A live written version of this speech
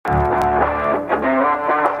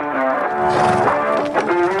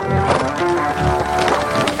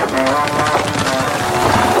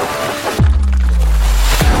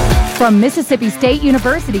From Mississippi State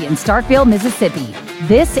University in Starkville, Mississippi,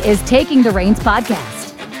 this is Taking the Reins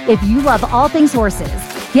podcast. If you love all things horses,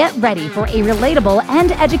 get ready for a relatable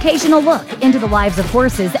and educational look into the lives of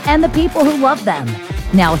horses and the people who love them.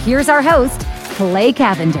 Now here's our host, Clay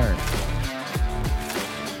Cavender.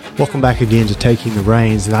 Welcome back again to Taking the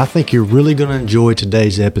Reins, and I think you're really going to enjoy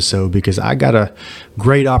today's episode because I got a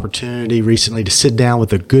great opportunity recently to sit down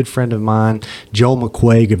with a good friend of mine, Joel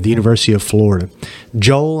McQuagge of the University of Florida.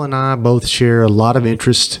 Joel and I both share a lot of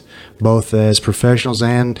interest, both as professionals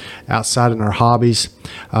and outside in our hobbies,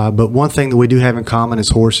 but one thing that we do have in common is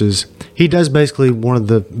horses. He does basically one of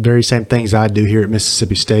the very same things I do here at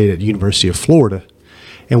Mississippi State at the University of Florida,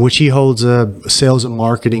 in which he holds a sales and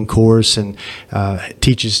marketing course and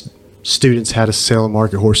teaches students how to sell and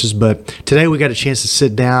market horses. But today we got a chance to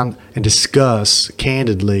sit down and discuss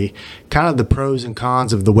candidly kind of the pros and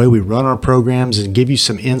cons of the way we run our programs and give you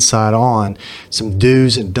some insight on some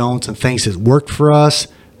do's and don'ts and things that worked for us,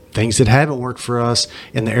 things that haven't worked for us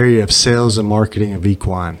in the area of sales and marketing of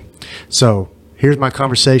equine. So here's my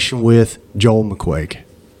conversation with Joel McQuagge.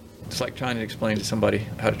 It's like trying to explain to somebody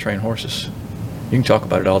how to train horses. You can talk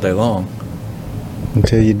about it all day long.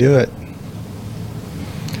 Until you do it.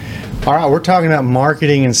 All right, we're talking about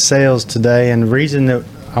marketing and sales today, and the reason that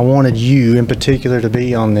I wanted you in particular to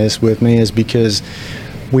be on this with me is because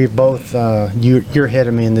we've both, you're ahead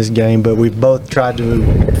of me in this game, but we've both tried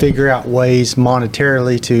to figure out ways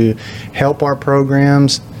monetarily to help our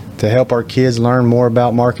programs, to help our kids learn more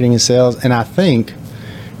about marketing and sales. And I think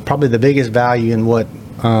probably the biggest value in what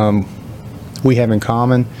we have in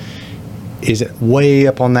common is way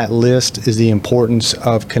up on that list is the importance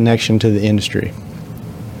of connection to the industry.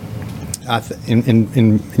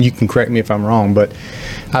 And you can correct me if I'm wrong, but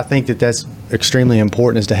I think that that's extremely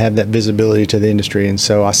important, is to have that visibility to the industry. And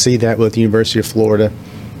so I see that with the University of Florida.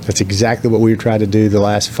 That's exactly what we've tried to do the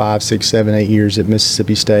last 5, 6, 7, 8 years at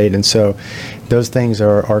Mississippi State. And so those things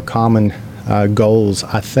are common goals,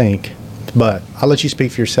 I think. But I'll let you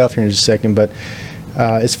speak for yourself here in just a second. But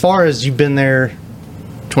as far as you've been there,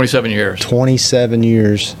 27 years. 27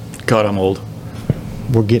 years. God, I'm old.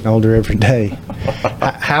 We're getting older every day.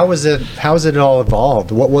 How has it all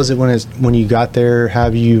evolved? What was it when you got there? How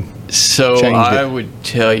have you changed it? I would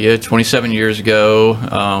tell you, 27 years ago,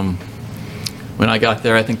 when I got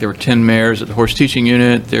there, I think there were 10 mares at the horse teaching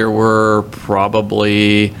unit. There were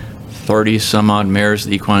probably 30 some odd mares at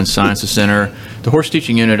the Equine Sciences Center. The horse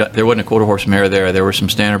teaching unit, there wasn't a quarter horse mare there. There were some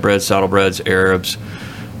standardbreds, saddlebreds, Arabs,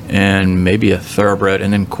 and maybe a thoroughbred,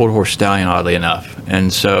 and then quarter horse stallion, oddly enough.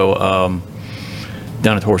 And so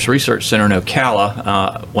down at the Horse Research Center in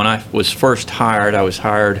Ocala, when I was first hired, I was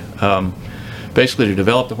hired basically to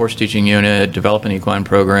develop the horse teaching unit, develop an equine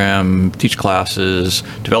program, teach classes,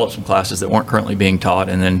 develop some classes that weren't currently being taught,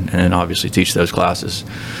 and then obviously teach those classes.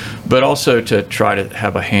 But also to try to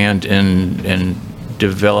have a hand in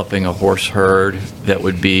developing a horse herd that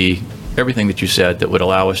would be everything that you said, that would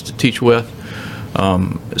allow us to teach with,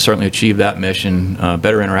 certainly achieve that mission,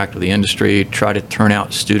 better interact with the industry, try to turn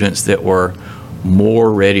out students that were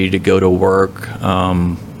more ready to go to work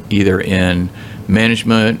either in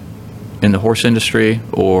management in the horse industry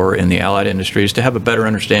or in the allied industries, to have a better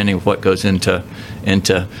understanding of what goes into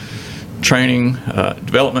training,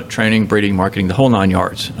 development, training, breeding, marketing, the whole 9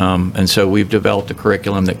 yards. And so we've developed a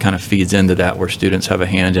curriculum that kind of feeds into that, where students have a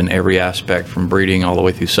hand in every aspect from breeding all the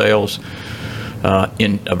way through sales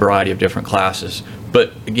in a variety of different classes.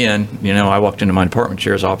 But again, I walked into my department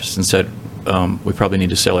chair's office and said, we probably need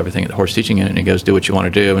to sell everything at the horse teaching unit, and he goes, do what you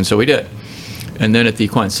want to do. And so we did. And then at the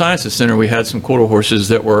Equine Sciences Center, we had some quarter horses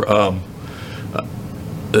that were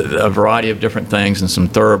a variety of different things, and some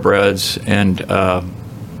thoroughbreds, and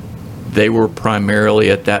they were primarily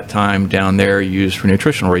at that time down there used for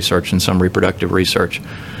nutritional research and some reproductive research.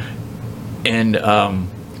 And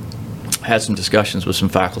had some discussions with some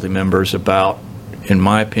faculty members about, in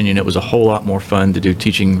my opinion, it was a whole lot more fun to do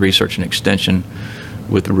teaching, research, and extension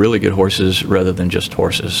with really good horses rather than just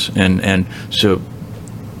horses. And so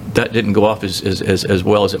that didn't go off as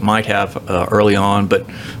well as it might have early on, but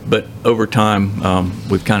over time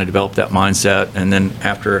we've kind of developed that mindset. And then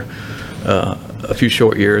after a few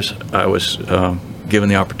short years, I was given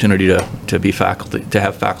the opportunity to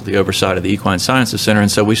have faculty oversight of the Equine Sciences Center,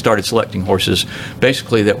 and so we started selecting horses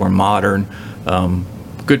basically that were modern,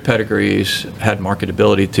 good pedigrees, had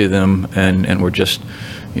marketability to them, and were just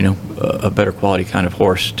a better quality kind of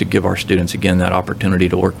horse to give our students, again, that opportunity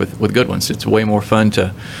to work with good ones. It's way more fun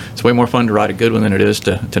to ride a good one than it is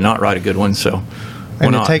to not ride a good one. So,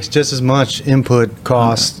 and it takes just as much input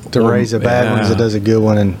cost to raise a bad one as it does a good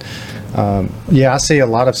one. And I see a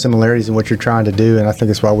lot of similarities in what you're trying to do, and I think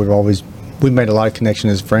that's why we've always we've made a lot of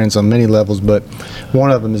connections as friends on many levels, but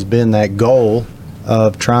one of them has been that goal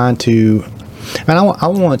of trying to, and I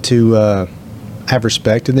want to have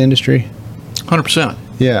respect in the industry. 100%.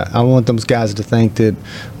 Yeah, I want those guys to think that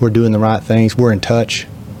we're doing the right things. We're in touch.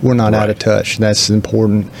 We're not out of touch. That's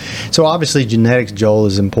important. So obviously genetics, Joel,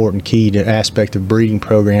 is an important key to aspect of breeding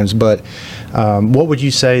programs, but what would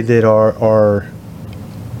you say that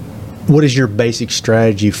what is your basic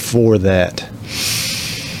strategy for that?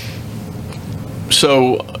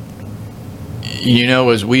 So,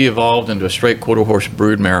 as we evolved into a straight quarter horse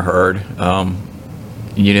broodmare herd,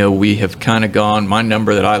 we have kind of gone, my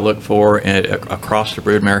number that I look for across the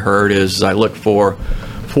broodmare herd is I look for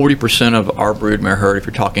 40% of our broodmare herd, if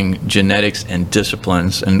you're talking genetics and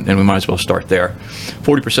disciplines, and we might as well start there.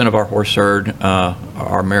 40% of our horse herd,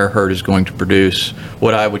 our mare herd, is going to produce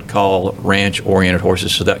what I would call ranch-oriented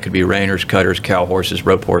horses. So that could be reiners, cutters, cow horses,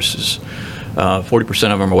 rope horses.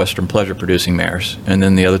 40% of them are Western pleasure producing mares, and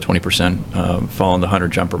then the other 20% fall in the hunter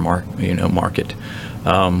jumper market.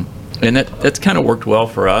 And that's kind of worked well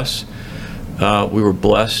for us. We were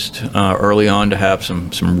blessed early on to have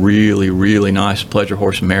some really, really nice pleasure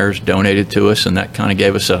horse mares donated to us, and that kind of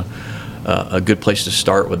gave us a good place to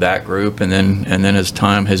start with that group. And then as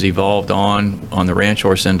time has evolved on the ranch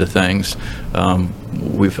horse end of things,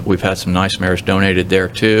 we've had some nice mares donated there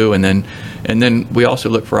too. And then we also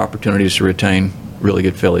look for opportunities to retain really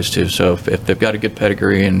good fillies too. So if they've got a good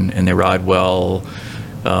pedigree and they ride well,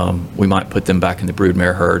 we might put them back in the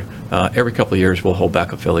broodmare herd. Every couple of years we'll hold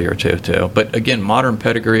back a filly or two too. But again, modern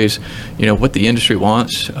pedigrees, what the industry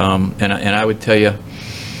wants, and I would tell you,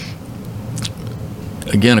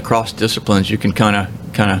 again, across disciplines, you can kind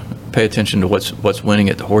of pay attention to what's winning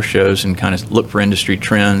at the horse shows and kind of look for industry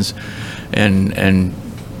trends and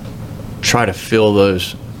try to fill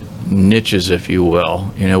those niches, if you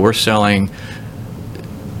will. We're selling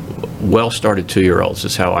well-started 2-year-olds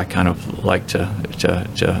is how I kind of like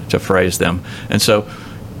to phrase them. And so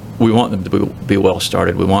we want them to be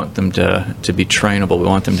well-started. We want them to be trainable. We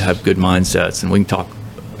want them to have good mindsets. And we can talk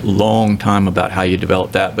a long time about how you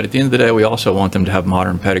develop that. But at the end of the day, we also want them to have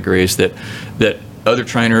modern pedigrees that other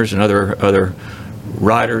trainers and other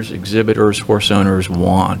riders, exhibitors, horse owners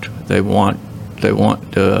want. They want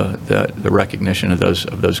the recognition of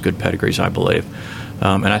those good pedigrees, I believe.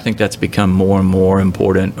 And I think that's become more and more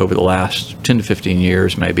important over the last 10 to 15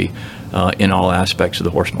 years, maybe, in all aspects of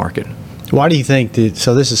the horse market. Why do you think that,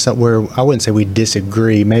 so this is something where I wouldn't say we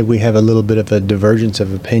disagree, maybe we have a little bit of a divergence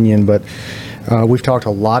of opinion, but we've talked a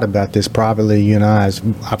lot about this privately, you and I.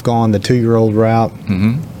 I've gone the 2-year-old route.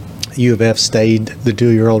 Mm-hmm. U of F stayed the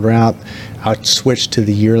 2-year-old route. I switched to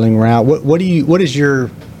the yearling route. What do you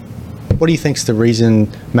think is the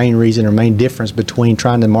main reason or main difference between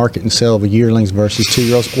trying to market and sell yearlings versus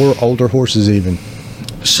 2-year-olds or older horses even?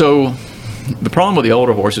 So the problem with the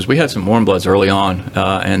older horses, we had some warm bloods early on,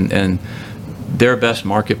 and their best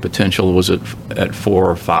market potential was at 4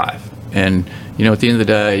 or 5. And at the end of the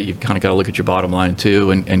day, you've kind of got to look at your bottom line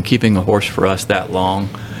too. And keeping a horse for us that long,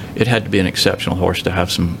 it had to be an exceptional horse to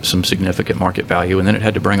have some significant market value, and then it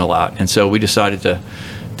had to bring a lot. And so we decided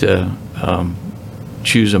to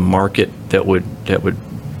choose a market that would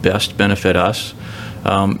best benefit us.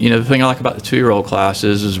 The thing I like about the 2-year-old class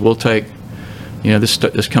is we'll take,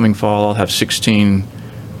 this coming fall I'll have 16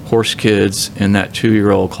 horse kids in that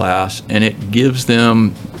 2-year-old class, and it gives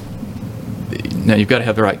them, now you've got to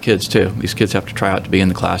have the right kids too. These kids have to try out to be in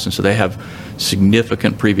the class, and so they have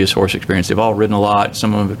significant previous horse experience. They've all ridden a lot.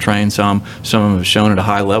 Some of them have trained some of them have shown at a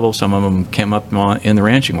high level, some of them came up in the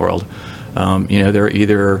ranching world. They're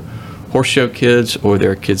either horse show kids or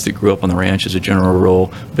they're kids that grew up on the ranch as a general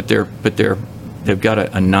rule, but they've got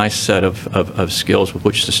a nice set of skills with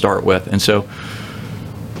which to start with. And so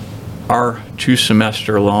our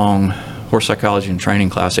 2-semester long horse psychology and training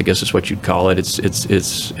class, I guess is what you'd call it.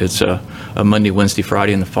 It's a Monday, Wednesday,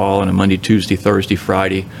 Friday in the fall, and a Monday, Tuesday, Thursday,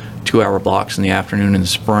 Friday, 2-hour blocks in the afternoon in the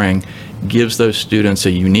spring, gives those students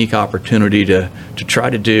a unique opportunity to try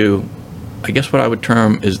to do, I guess what I would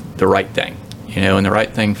term is the right thing. And the right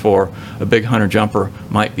thing for a big hunter jumper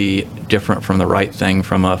might be different from the right thing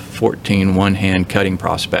from a 14 one-hand cutting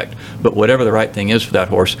prospect. But whatever the right thing is for that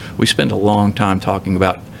horse, we spend a long time talking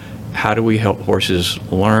about how do we help horses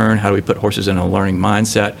learn, how do we put horses in a learning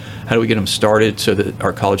mindset, how do we get them started so that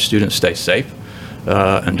our college students stay safe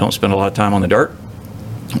and don't spend a lot of time on the dirt,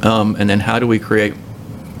 and then how do we create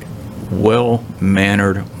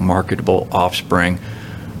well-mannered, marketable offspring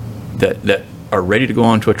that are ready to go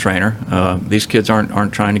on to a trainer. These kids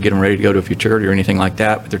aren't trying to get them ready to go to a futurity or anything like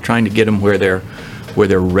that, but they're trying to get them where they're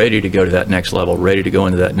ready to go to that next level, ready to go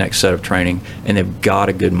into that next set of training, and they've got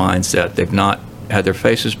a good mindset. They've not had their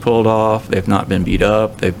faces pulled off. They've not been beat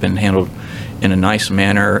up. They've been handled in a nice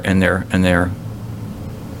manner, and they're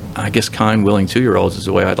I guess kind, willing 2-year-olds is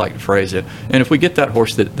the way I'd like to phrase it. And if we get that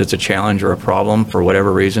horse that's a challenge or a problem for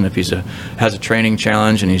whatever reason, if has a training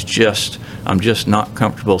challenge and I'm just not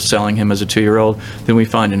comfortable selling him as a 2-year-old, then we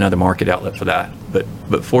find another market outlet for that.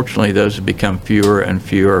 But fortunately, those have become fewer and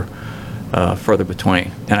fewer further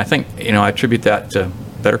between. And I think, I attribute that to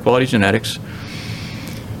better quality genetics.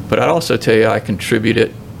 But I'd also tell you I contribute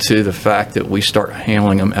it to the fact that we start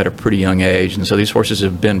handling them at a pretty young age. And so these horses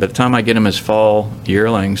have been, by the time I get them as fall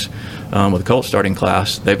yearlings with a colt starting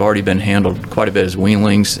class, they've already been handled quite a bit as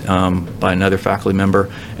weanlings by another faculty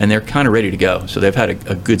member, and they're kind of ready to go. So they've had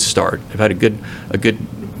a good start. They've had a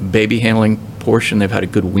good baby handling portion. They've had a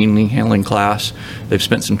good weanling handling class. They've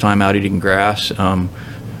spent some time out eating grass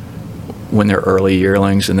when they're early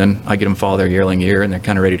yearlings, and then I get them fall their yearling year, and they're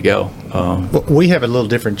kind of ready to go. We have a little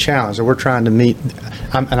different challenge that we're trying to meet,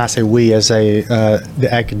 and I say we as the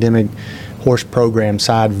academic horse program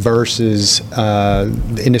side versus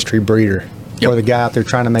the industry breeder, or the guy out there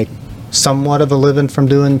trying to make somewhat of a living from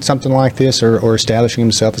doing something like this, or establishing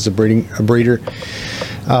himself as a breeder.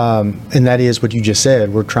 And that is what you just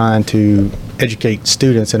said. We're trying to educate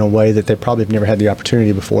students in a way that they probably have never had the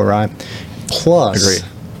opportunity before, right?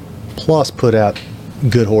 Plus put out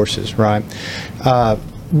good horses, right?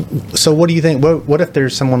 So what do you think? What if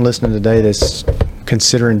there's someone listening today that's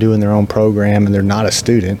considering doing their own program and they're not a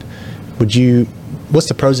student? What's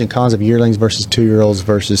the pros and cons of yearlings versus 2-year-olds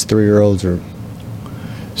versus 3-year-olds?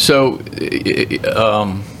 So,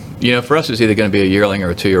 for us, it's either going to be a yearling or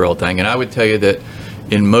a 2-year-old thing. And I would tell you that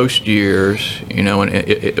in most years,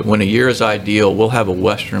 when a year is ideal, we'll have a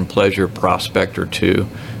Western pleasure prospect or two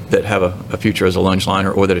that have a future as a lunge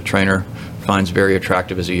liner, or that a trainer finds very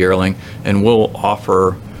attractive as a yearling, and we'll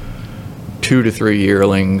offer 2 to 3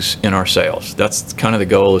 yearlings in our sales. That's kind of the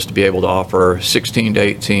goal, is to be able to offer 16 to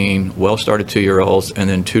 18 well-started 2-year-olds, and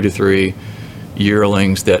then 2 to 3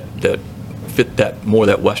 yearlings that fit that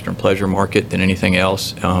Western pleasure market than anything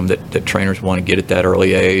else, that trainers want to get at that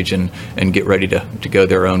early age and get ready to go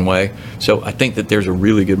their own way. So I think that there's a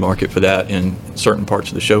really good market for that in certain parts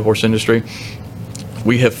of the show horse industry.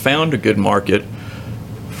 We have found a good market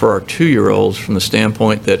for our 2-year-olds from the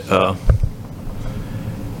standpoint that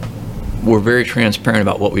we're very transparent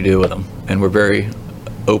about what we do with them, and we're very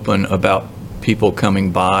open about people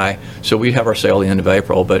coming by. So we have our sale at the end of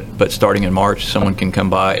April, but starting in March, someone can come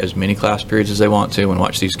by as many class periods as they want to and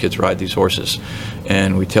watch these kids ride these horses.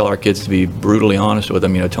 And we tell our kids to be brutally honest with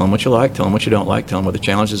them. Tell them what you like, tell them what you don't like, tell them what the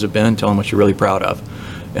challenges have been, tell them what you're really proud of.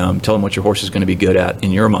 Tell them what your horse is going to be good at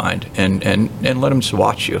in your mind, and let them just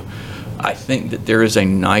watch you. I think that there is a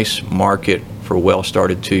nice market for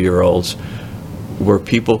well-started 2-year-olds where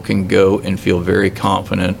people can go and feel very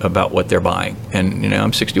confident about what they're buying. And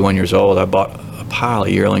I'm 61 years old. I bought a pile of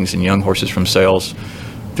yearlings and young horses from sales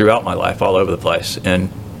throughout my life, all over the place. And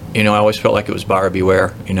I always felt like it was buyer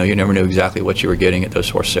beware. You never knew exactly what you were getting at those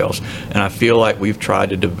horse sales. And I feel like we've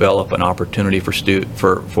tried to develop an opportunity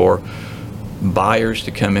for buyers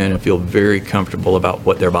to come in and feel very comfortable about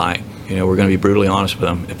what they're buying. We're going to be brutally honest with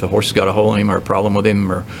them. If the horse has got a hole in him or a problem with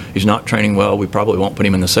him, or he's not training well, we probably won't put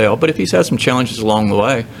him in the sale. But if he's had some challenges along the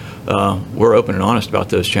way, we're open and honest about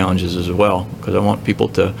those challenges as well, because I want people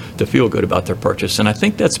to feel good about their purchase. And I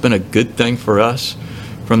think that's been a good thing for us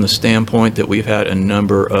from the standpoint that we've had a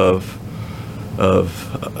number of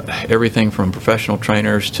everything from professional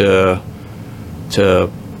trainers to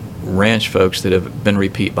ranch folks that have been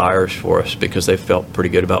repeat buyers for us because they felt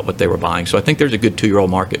pretty good about what they were buying. So I think there's a good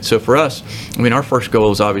 2-year-old market. So for us, our first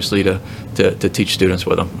goal is obviously to teach students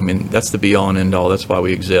with them. That's the be-all and end-all. That's why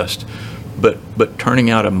we exist. But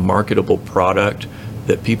turning out a marketable product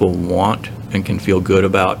that people want and can feel good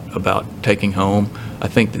about taking home, I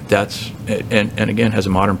think that's and again has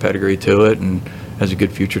a modern pedigree to it and has a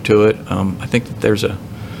good future to it. I think that there's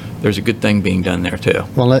a good thing being done there too.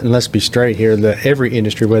 Well, let's be straight here. Every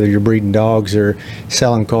industry, whether you're breeding dogs or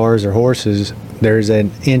selling cars or horses, there's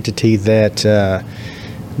an entity that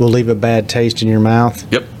will leave a bad taste in your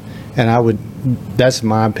mouth. Yep. And that's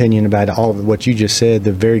my opinion about all of what you just said.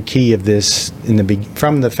 The very key of this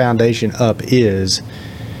from the foundation up is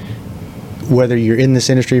whether you're in this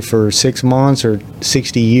industry for 6 months or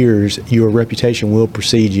 60 years, your reputation will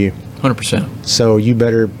precede you. 100%. So you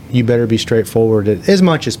better be straightforward as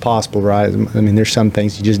much as possible, right? There's some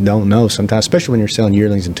things you just don't know sometimes, especially when you're selling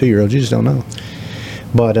yearlings and 2-year-olds. You just don't know.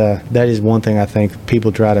 But that is one thing I think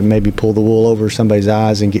people try to maybe pull the wool over somebody's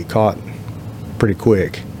eyes and get caught pretty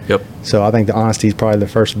quick. Yep. So I think the honesty is probably the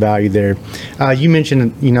first value there. You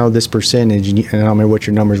mentioned, this percentage, and I don't remember what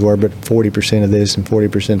your numbers were, but 40% of this and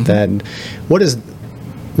 40% that. And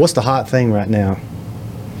what's the hot thing right now?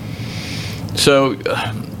 So,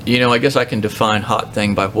 I guess I can define hot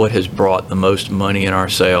thing by what has brought the most money in our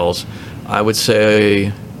sales. I would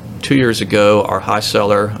say 2 years ago, our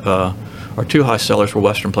two high sellers were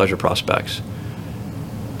Western pleasure prospects.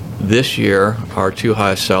 This year, our two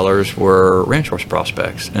highest sellers were ranch horse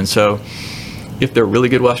prospects. And so, if they're really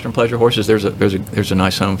good Western pleasure horses, there's a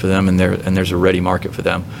nice home for them, and there's a ready market for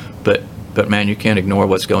them. But man, you can't ignore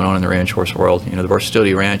what's going on in the ranch horse world. The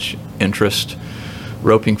versatility ranch interest,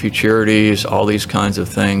 roping futurities, all these kinds of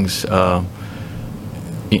things. The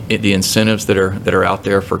incentives that are out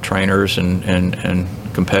there for trainers and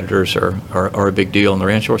competitors are a big deal, and the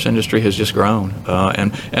ranch horse industry has just grown.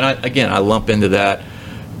 And I lump into that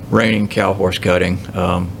reining, cow horse cutting,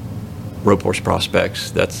 rope horse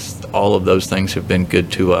prospects. That's all of those things have been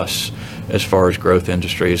good to us as far as growth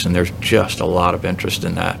industries, and there's just a lot of interest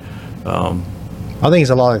in that. I think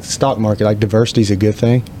it's a lot of the stock market. Like diversity is a good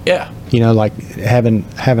thing. Yeah. Like having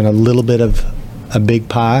a little bit of a big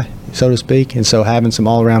pie, so to speak, and so having some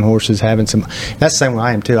all-around horses, having some. That's the same way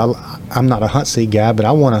I am too. I'm not a hunt seat guy, but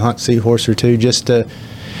I want a hunt seat horse or two just to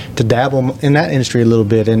dabble in that industry a little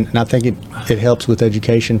bit, and I think it helps with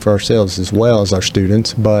education for ourselves as well as our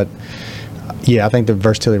students. But yeah, I think the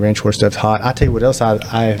versatility ranch horse stuff's hot. I tell you what else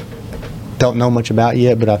I don't know much about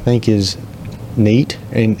yet, but I think is neat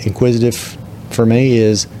and inquisitive for me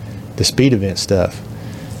is the speed event stuff.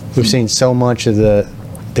 We've seen so much of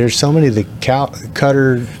there's so many of the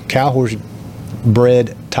cow horse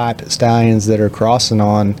bred type stallions that are crossing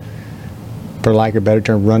on, for lack of a better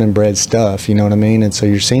term, running bred stuff, you know what I mean? And so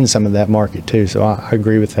you're seeing some of that market too. So I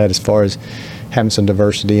agree with that as far as having some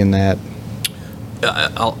diversity in that.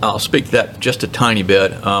 I'll speak to that just a tiny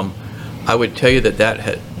bit. I would tell you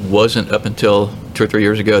that wasn't up until 2 or 3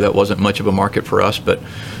 years ago. That wasn't much of a market for us, but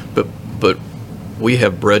we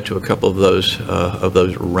have bred to a couple of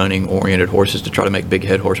those running oriented horses to try to make big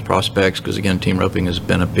head horse prospects, because again, team roping has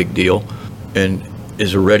been a big deal and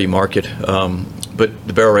is a ready market. But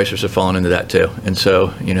the barrel racers have fallen into that too, and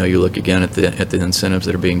so you look again at the incentives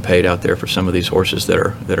that are being paid out there for some of these horses that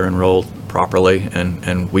are enrolled properly,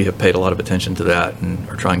 and we have paid a lot of attention to that and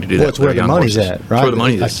are trying to do that. Well, it's where the money's at, right? It's where the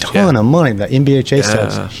money is. A ton of money. The NBHA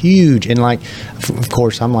stuff's huge, and of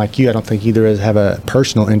course, I'm like you. I don't think either of us have a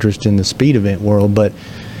personal interest in the speed event world, but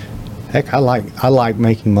heck, I like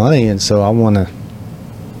making money, and so I want to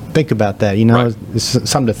think about that. Right. It's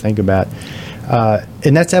something to think about.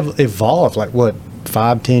 And that's evolved.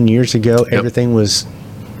 5-10 years ago, Yep. Everything was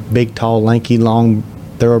big, tall, lanky, long,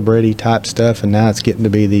 thoroughbred type stuff, and now it's getting to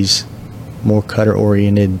be these more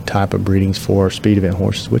cutter-oriented type of breedings for speed event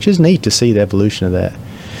horses, which is neat to see the evolution of that.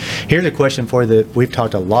 Here's a question for you that we've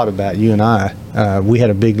talked a lot about, you and I. We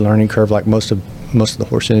had a big learning curve, like most of the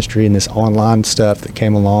horse industry, and this online stuff that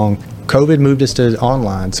came along. COVID moved us to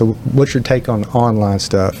online. So what's your take on online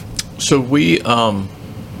stuff? So we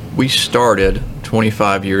started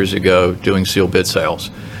 25 years ago doing sealed bid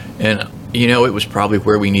sales, and it was probably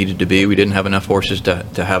where we needed to be. We didn't have enough horses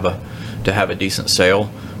to have a decent sale,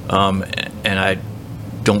 and I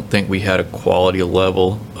don't think we had a quality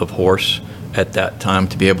level of horse at that time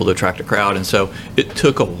to be able to attract a crowd. And so it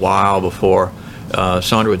took a while before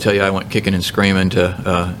Sandra would tell you I went kicking and screaming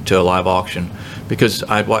to a live auction, because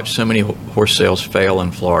I'd watched so many horse sales fail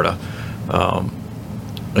in Florida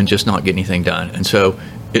and just not get anything done. And so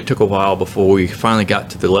it took a while before we finally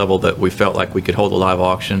got to the level that we felt like we could hold a live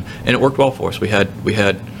auction, and it worked well for us. We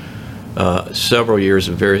had several years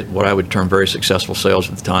of what I would term very successful sales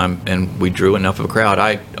at the time, and we drew enough of a crowd.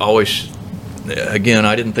 I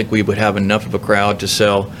didn't think we would have enough of a crowd to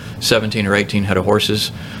sell 17 or 18 head of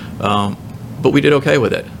horses, but we did okay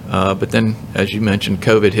with it. But then, as you mentioned,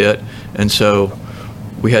 COVID hit, and so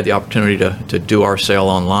we had the opportunity to do our sale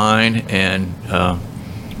online, and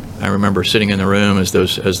I remember sitting in the room as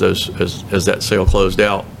that sale closed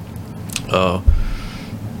out. A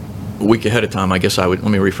week ahead of time, let me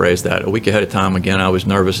rephrase that. A week ahead of time, again, I was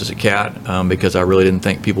nervous as a cat because I really didn't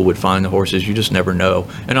think people would find the horses. You just never know.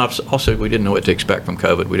 And also, we didn't know what to expect from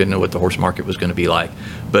COVID. We didn't know what the horse market was going to be like.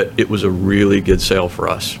 But it was a really good sale for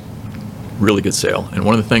us. Really good sale. And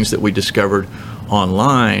one of the things that we discovered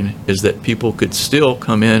online is that people could still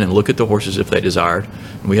come in and look at the horses if they desired.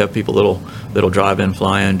 And we have people that'll drive in,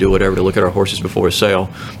 fly in, do whatever to look at our horses before a sale.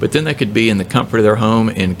 But then they could be in the comfort of their home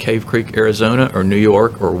in Cave Creek, Arizona, or New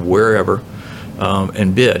York, or wherever,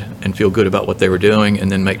 and bid and feel good about what they were doing,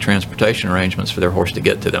 and then make transportation arrangements for their horse to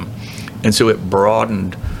get to them. And so it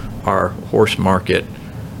broadened our horse market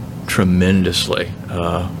tremendously,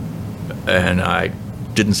 and I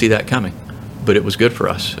didn't see that coming, but it was good for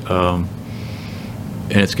us, and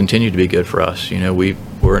it's continued to be good for us.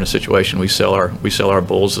 We're in a situation, we sell our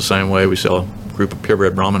bulls the same way. We sell a group of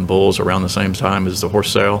purebred Brahman bulls around the same time as the horse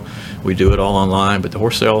sale. We do it all online, but the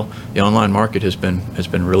horse sale, the online market has been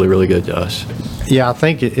really, really good to us. Yeah, I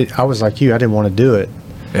think I was like you. I didn't want to do it.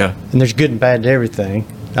 Yeah. And there's good and bad to everything.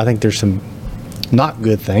 I think there's some not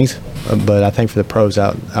good things, but I think for the pros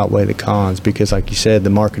outweigh the cons, because like you said, the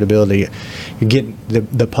marketability, you get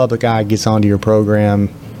the public eye gets onto your program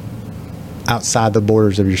outside the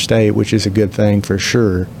borders of your state, which is a good thing for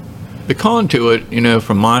sure. The con to it,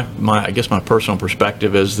 from my I guess my personal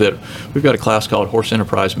perspective, is that we've got a class called Horse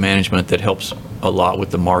Enterprise Management that helps a lot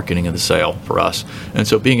with the marketing of the sale for us. And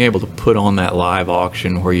so being able to put on that live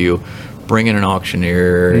auction where you bring in an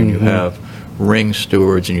auctioneer and you have ring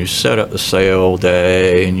stewards and you set up the sale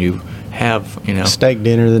day and you have, steak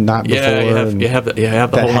dinner the night before. You have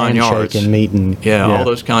the whole 9 yards. And meeting. Yeah, all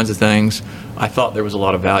those kinds of things. I thought there was a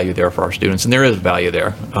lot of value there for our students, and there is value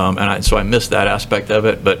there. So I missed that aspect of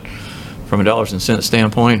it, but from a dollars and cents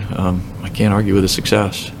standpoint, I can't argue with the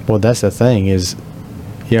success. Well, that's the thing is,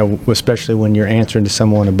 especially when you're answering to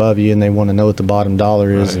someone above you and they want to know what the bottom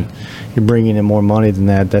dollar is, Right. and you're bringing in more money than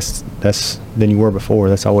that. That's than you were before.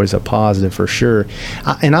 That's always a positive for sure.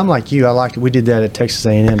 And I'm like you. We did that at Texas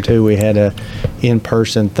A&M too. We had a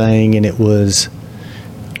in-person thing, and it was,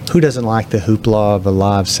 who doesn't like the hoopla of a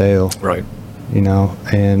live sale? Right.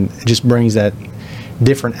 And it just brings that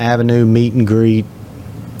different avenue, meet and greet,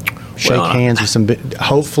 shake hands with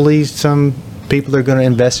hopefully some people are going to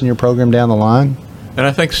invest in your program down the line. And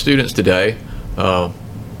I think students today,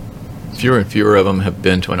 fewer and fewer of them have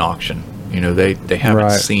been to an auction. They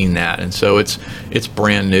haven't seen that, and so it's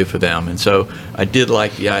brand new for them. And so I did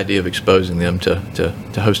like the idea of exposing them to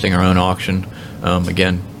hosting our own auction.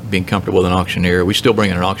 Again, being comfortable with an auctioneer. We still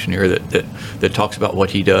bring in an auctioneer that talks about what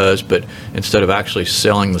he does, but instead of actually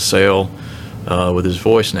selling the sale with his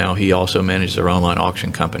voice now, he also manages their online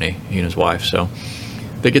auction company, he and his wife. So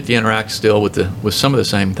they get to interact still with some of the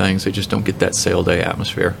same things. They just don't get that sale day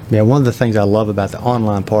atmosphere. Yeah, one of the things I love about the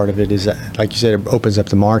online part of it is that, like you said, it opens up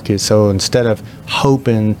the market. So instead of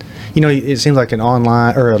hoping, it seems like an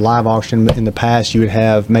online or a live auction in the past, you would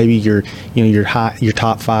have maybe your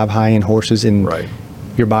top 5 high-end horses, and Right.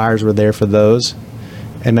 your buyers were there for those,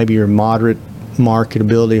 and maybe your moderate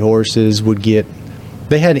marketability horses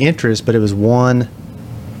they had interest, but it was 1,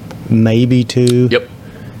 maybe 2. Yep.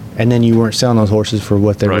 And then you weren't selling those horses for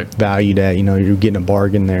what they were Right. valued at. You're getting a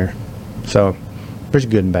bargain there. So there's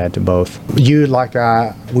good and bad to both.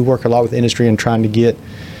 We work a lot with the industry and trying to get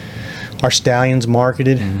our stallions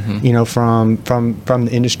marketed, from the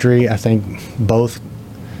industry. I think both,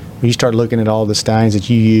 when you start looking at all the stallions that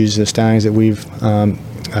you use, the stallions that we've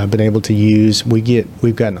been able to use,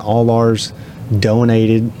 we've gotten all ours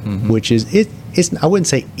donated, which is, it's I wouldn't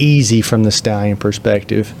say easy from the stallion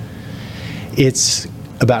perspective. It's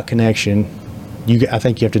about connection. I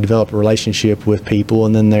think you have to develop a relationship with people,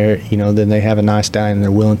 and then then they have a nice stallion and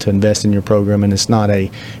they're willing to invest in your program, and it's not a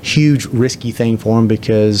huge risky thing for them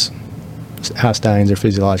because how stallions are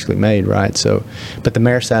physiologically made, right? So, but the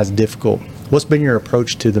mare side is difficult. What's been your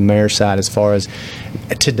approach to the mare side as far as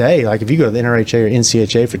today? Like if you go to the NRHA or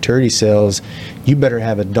NCHA futurity sales, you better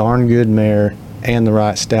have a darn good mare and the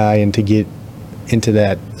right stallion to get into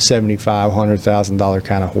that $75,000, $100,000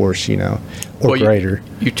 kind of horse, or greater.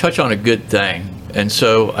 You touch on a good thing. And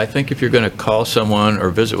so I think if you're going to call someone or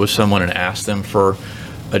visit with someone and ask them for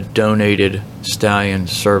a donated stallion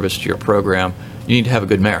service to your program, you need to have a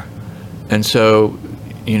good mare. And so,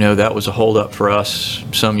 that was a holdup for us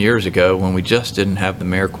some years ago when we just didn't have the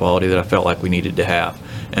mare quality that I felt like we needed to have.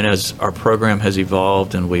 And as our program has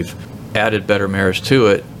evolved and we've added better mares to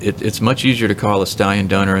it, it's much easier to call a stallion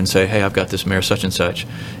donor and say, hey, I've got this mare such and such,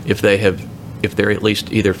 if they're at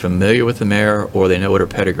least either familiar with the mare or they know what her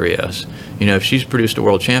pedigree is. If she's produced a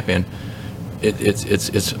world champion,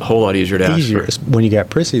 it's a whole lot easier to ask for. When you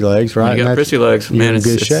got prissy legs, right? When you got prissy legs, man, in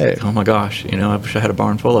good shape. Oh my gosh, I wish I had a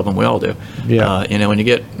barn full of them. We all do. Yeah.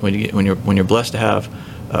 When you're blessed to have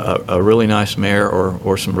a really nice mare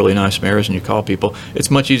or some really nice mares, and you call people,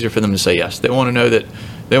 it's much easier for them to say yes. They want to know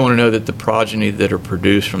that the progeny that are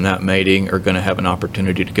produced from that mating are going to have an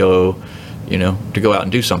opportunity to go out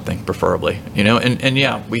and do something, preferably. And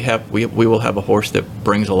yeah, we will have a horse that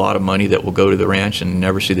brings a lot of money that will go to the ranch and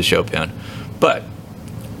never see the show pen. But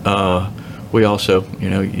we also,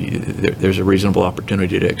 there's a reasonable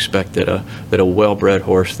opportunity to expect that a well-bred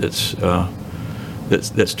horse that's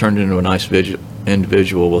turned into a nice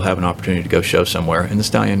individual will have an opportunity to go show somewhere, and the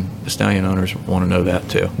stallion owners want to know that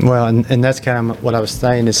too. Well, and that's kind of what I was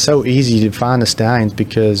saying. It's so easy to find the stallions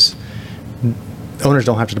because owners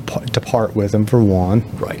don't have to depart with them, for one.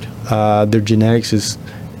 Right. Their genetics is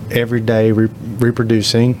every day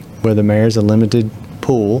reproducing, where the mare is a limited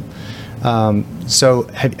pool. So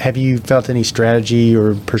have you felt any strategy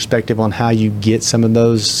or perspective on how you get some of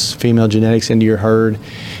those female genetics into your herd?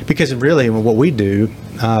 Because really what we do,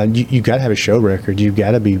 you got to have a show record. You've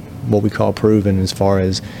got to be what we call proven as far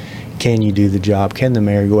as, can you do the job? Can the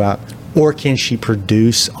mare go out? Or can she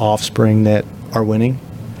produce offspring that are winning?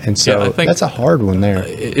 And so I think that's a hard one there.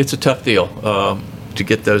 It's a tough deal to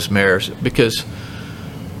get those mares because,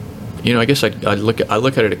 I guess I look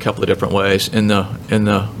at it a couple of different ways. In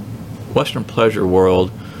the Western pleasure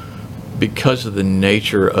world, because of the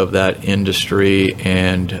nature of that industry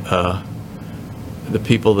and the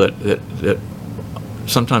people that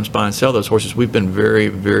sometimes buy and sell those horses, we've been very,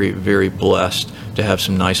 very, very blessed to have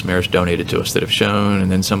some nice mares donated to us that have shown,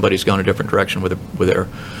 and then somebody's gone a different direction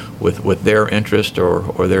with their interest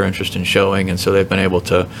or their interest in showing, and so they've been able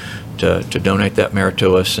to donate that mare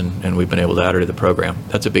to us, and we've been able to add her to the program.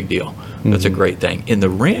 That's a big deal. Mm-hmm. That's a great thing. In the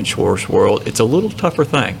ranch horse world, it's a little tougher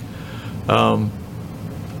thing.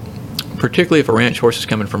 Particularly if a ranch horse is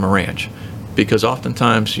coming from a ranch, because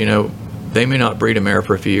oftentimes, they may not breed a mare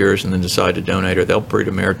for a few years and then decide to donate her. They'll breed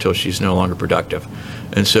a mare till she's no longer productive.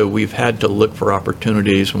 And so we've had to look for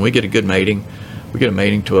opportunities. When we get a good mating, we get a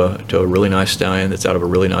mating to a really nice stallion that's out of a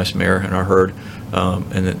really nice mare in our herd,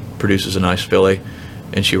 and that produces a nice filly,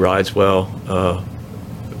 and she rides well,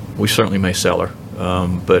 we certainly may sell her.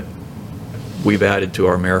 But we've added to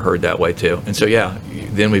our mare herd that way too. And so,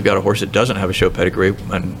 then we've got a horse that doesn't have a show pedigree,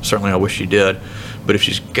 and certainly I wish she did. But if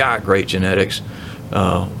she's got great genetics,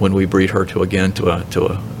 when we breed her to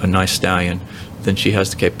a nice stallion, then she has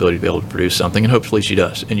the capability to be able to produce something, and hopefully she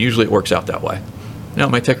does. And usually it works out that way. Now, it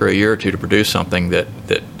might take her a year or two to produce something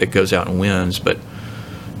that goes out and wins, but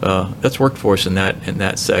that's worked for us in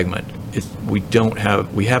that segment.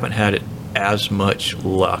 We haven't had it as much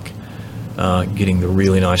luck getting the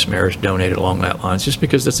really nice mares donated along that line. It's just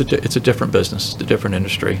because it's a different business, it's a different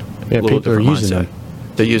industry, yeah, a little people different are using mindset. them.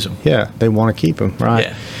 They use them. Yeah, they want to keep them, right?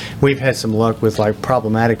 Yeah. We've had some luck with like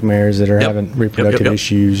problematic mares that are having reproductive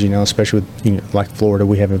issues, especially with like Florida,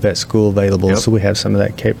 we have a vet school available, so we have some of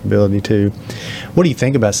that capability too. What do you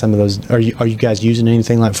think about some of those? Are you guys using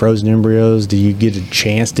anything like frozen embryos? Do you get a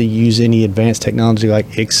chance to use any advanced technology like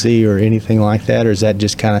ICSI or anything like that? Or is that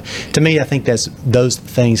just kind of, to me, I think those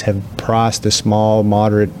things have priced the small,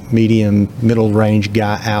 moderate, medium, middle range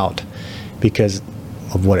guy out because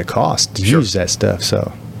of what it costs to use that stuff.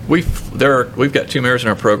 So we've got 2 mares in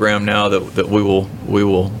our program now that we will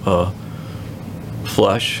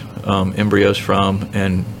flush embryos from,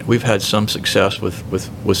 and we've had some success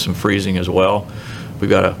with some freezing as well. We've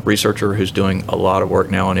got a researcher who's doing a lot of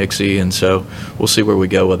work now on ICSI, and so we'll see where we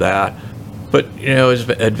go with that. But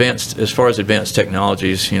as far as advanced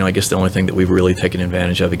technologies, I guess the only thing that we've really taken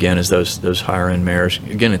advantage of again is those higher end mares.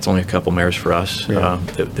 Again, it's only a couple mares for us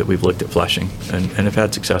that we've looked at flushing and have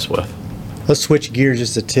had success with. Let's switch gears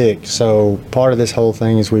just a tick. So part of this whole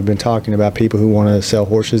thing is we've been talking about people who want to sell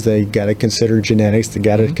horses. They got to consider genetics. They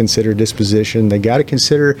got to consider disposition. They got to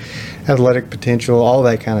consider athletic potential, all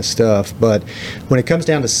that kind of stuff. But when it comes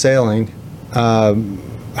down to selling,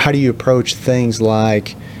 how do you approach things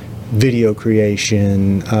like video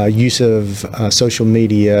creation, use of social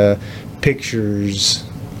media, pictures,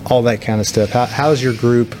 all that kind of stuff? How's your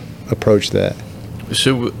group approach that?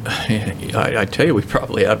 So I tell you, we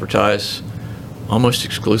probably advertise almost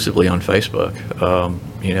exclusively on Facebook,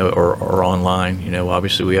 or online.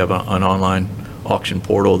 Obviously we have an online auction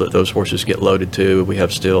portal that those horses get loaded to. We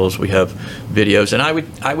have stills, we have videos, and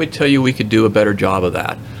I would tell you we could do a better job of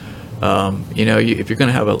that. If you're going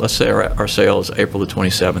to have let's say our sale is April the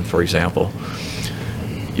 27th, for example,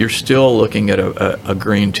 you're still looking at a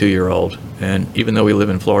green 2-year-old. And even though we live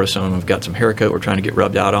in Florida, some of them have got some hair coat. We're trying to get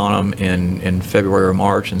rubbed out on them in February or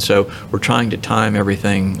March. And so we're trying to time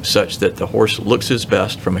everything such that the horse looks his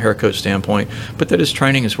best from a hair coat standpoint, but that his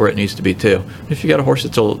training is where it needs to be too. If you got a horse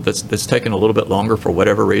that's taken a little bit longer for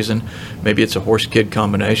whatever reason, maybe it's a horse-kid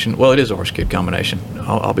combination. Well, it is a horse-kid combination.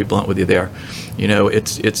 I'll be blunt with you there.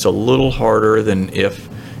 It's a little harder than if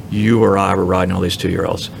you or I were riding all these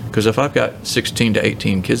 2-year-olds. Because if I've got 16 to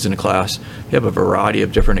 18 kids in a class, they have a variety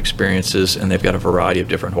of different experiences, and they've got a variety of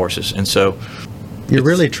different horses. And so you're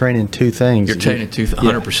really training two things. You're training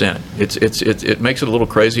 100%. It makes it a little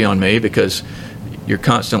crazy on me because you're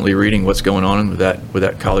constantly reading what's going on with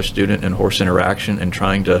that college student and horse interaction, and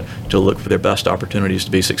trying to look for their best opportunities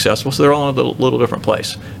to be successful. So they're all in a little different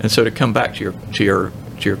place. And so to come back to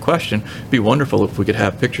your question, it'd be wonderful if we could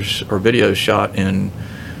have pictures or videos shot in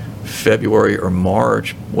February or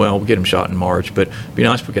March. Well, we'll get them shot in March, but it'd be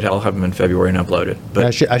nice if we could all have them in February and uploaded. But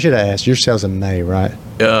I should have asked. Your sale's in May, right?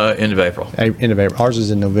 End of April. End of April. Ours is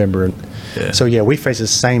in November. Yeah. So yeah, we face the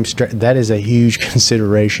same. That is a huge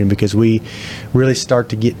consideration, because we really start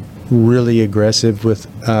to get really aggressive with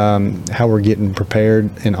how we're getting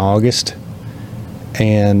prepared in August,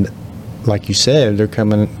 and like you said, they're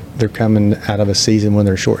coming out of a season when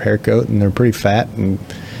they're short haircut and they're pretty fat and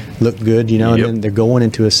look good, Yep. and then they're going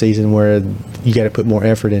into a season where you got to put more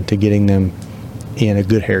effort into getting them in a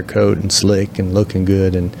good hair coat and slick and looking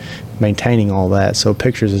good and maintaining all that. So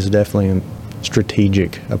pictures is definitely a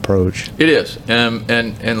strategic approach. It is,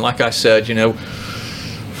 and like I said,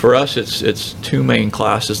 for us, it's two main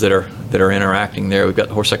classes that are interacting there. We've got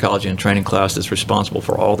the horse psychology and training class that's responsible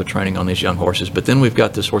for all the training on these young horses, but then we've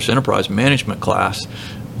got this horse enterprise management class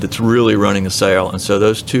that's really running the sale. And so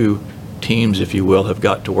those two teams, if you will, have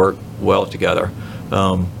got to work well together.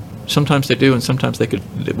 Sometimes they do, and sometimes we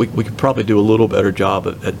could probably do a little better job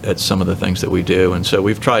at some of the things that we do. And so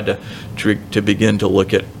we've tried to begin to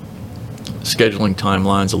look at scheduling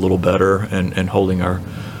timelines a little better, and holding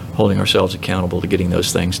ourselves accountable to getting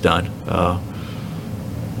those things done.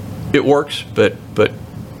 It works, but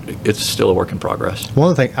it's still a work in progress.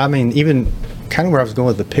 One thing, even kind of where I was going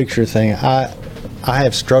with the picture thing, I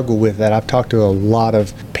have struggled with that. I've talked to a lot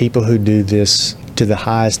of people who do this to the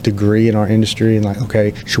highest degree in our industry, and like,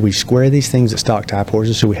 okay, should we square these things at stock type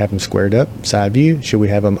horses? Should we have them squared up, side view? Should we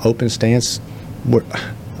have them open stance? What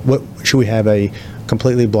should we have, a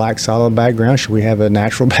completely black solid background? Should we have a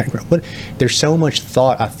natural background? There's so much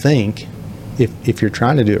thought. I think if you're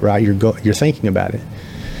trying to do it right, you're thinking about it.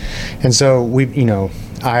 And so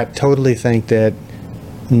I totally think that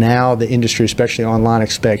now the industry, especially online,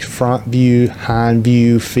 expects front view, hind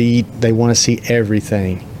view, feet. They want to see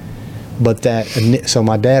everything. But so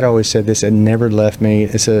my dad always said this, it never left me.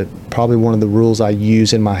 It's probably one of the rules I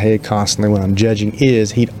use in my head constantly when I'm judging.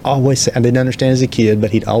 He'd always say, I didn't understand as a kid,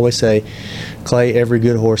 but he'd always say, Clay, every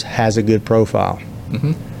good horse has a good profile.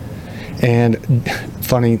 Mm-hmm. And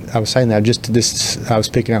funny, I was saying that I was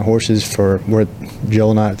picking out horses for where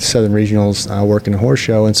Joel and I at the Southern Regionals work in a horse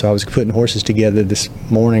show, and so I was putting horses together this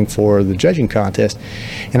morning for the judging contest,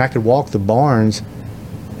 and I could walk the barns,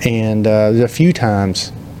 and there's a few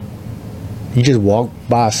times you just walk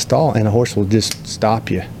by a stall and a horse will just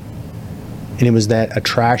stop you. And it was that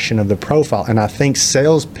attraction of the profile, and I think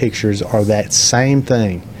sales pictures are that same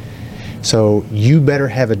thing. So you better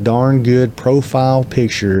have a darn good profile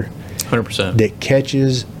picture 100%. that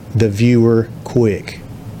catches the viewer quick.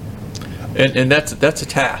 And that's a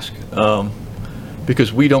task,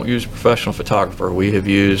 because we don't use a professional photographer. We have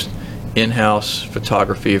used in-house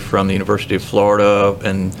photography from the University of Florida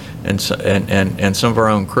and some of our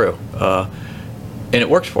own crew, and it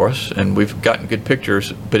works for us. And we've gotten good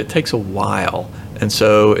pictures, but it takes a while. And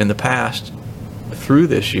so in the past, through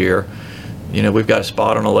this year, we've got a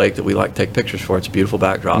spot on a lake that we like to take pictures for. It's a beautiful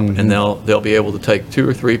backdrop, mm-hmm. and they'll be able to take 2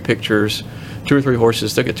 or 3 pictures, 2 or 3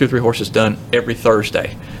 horses. They'll get 2 or 3 horses done every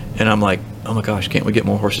Thursday, and I'm like, oh my gosh, can't we get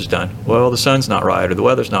more horses done? Well, the sun's not right, or the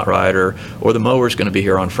weather's not right, or the mower's going to be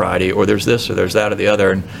here on Friday, or there's this, or there's that, or the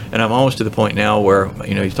other, and I'm almost to the point now where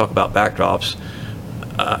you talk about backdrops.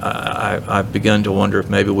 I've begun to wonder if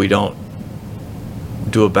maybe we don't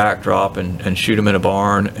do a backdrop and shoot them in a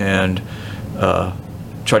barn and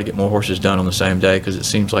try to get more horses done on the same day, because it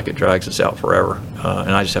seems like it drags us out forever,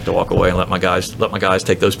 and I just have to walk away and let my guys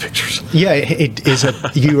take those pictures. Yeah, it is.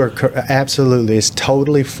 You are absolutely. It's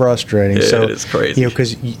totally frustrating. It's crazy.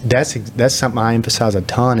 Because that's something I emphasize a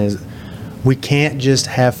ton is we can't just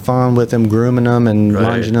have fun with them, grooming them and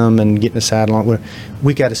lunging them and getting a saddle on.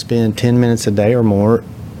 We got to spend 10 minutes a day or more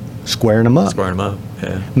squaring them up.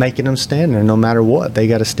 Yeah. Making them stand there no matter what. They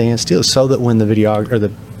got to stand still so that when the videographer or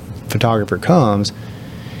the photographer comes,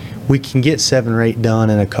 we can get 7 or 8 done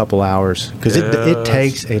in a couple hours, because it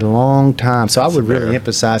takes a long time. So I would really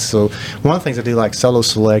emphasize. So one of the things I do, like Solo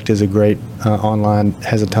Select is a great online,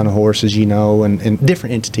 has a ton of horses, and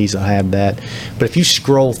different entities will have that. But if you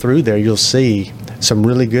scroll through there, you'll see some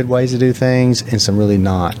really good ways to do things and some really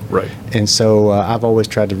not. Right. And so I've always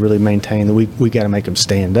tried to really maintain that we got to make them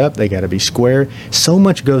stand up. They got to be square. So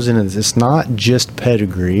much goes into this. It's not just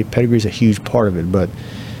pedigree. Pedigree is a huge part of it, but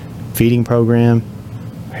feeding program,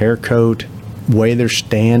 hair coat, way they're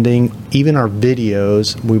standing, even our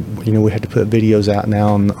videos. We have to put videos out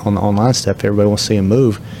now on the online stuff. Everybody wants to see them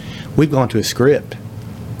move. We've gone to a script,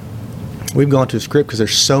 we've gone to a script because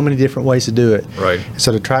there's so many different ways to do it. Right.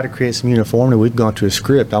 So to try to create some uniformity, we've gone to a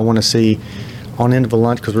script. I want to see on the end of a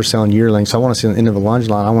lunge, because we're selling yearlings, so I want to see on the end of a lunge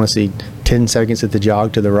line, I want to see 10 seconds at the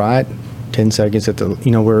jog to the right, 10 seconds at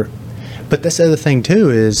the, but that's the other thing too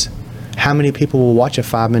is how many people will watch a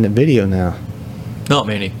 5-minute video now? Not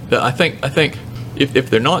many. I think if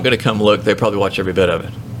they're not going to come look, they probably watch every bit of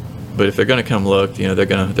it. But if they're going to come look, they're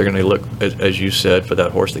going to look, as you said, for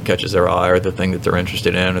that horse that catches their eye or the thing that they're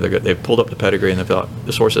interested in, or they've pulled up the pedigree and they thought,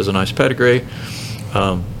 this horse has a nice pedigree.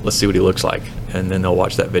 Let's see what he looks like, and then they'll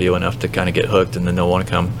watch that video enough to kind of get hooked, and then they'll want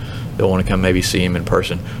to come maybe see him in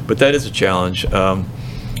person. But that is a challenge. And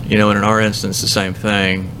in our instance, the same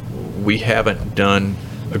thing. We haven't done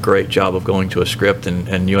a great job of going to a script,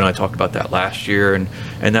 and you and I talked about that last year, and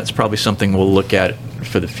that's probably something we'll look at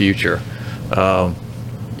for the future.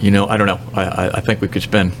 I don't know. I think we could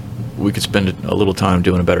spend a little time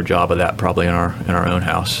doing a better job of that probably in our own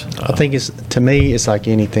house. I think to me it's like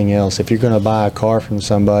anything else. If you're going to buy a car from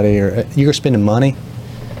somebody or you're spending money,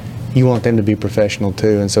 you want them to be professional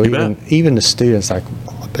too. And so even the students, like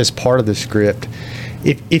as part of the script,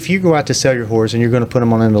 if you go out to sell your horse and you're going to put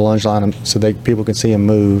them on the lunge line so that people can see him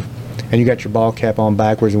move, and you got your ball cap on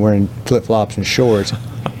backwards and wearing flip-flops and shorts,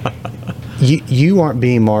 you aren't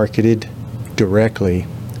being marketed directly,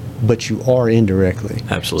 but you are indirectly.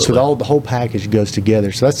 Absolutely. So the whole package goes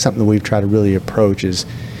together. So that's something that we've tried to really approach and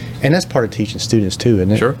that's part of teaching students too,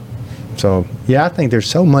 isn't it? Sure. So yeah, I think there's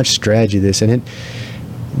so much strategy to this, and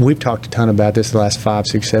we've talked a ton about this the last 5,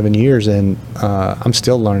 6, 7 years, and I'm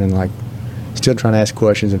still learning, still trying to ask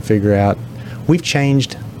questions and figure out. We've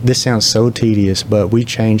changed. This sounds so tedious, but we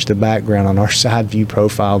changed the background on our side view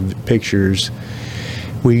profile pictures.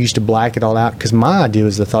 We used to black it all out because my idea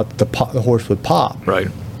was the thought that the horse would pop. Right.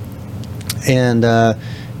 And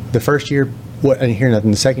the first year, I didn't hear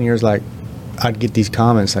nothing. The second year was like, I'd get these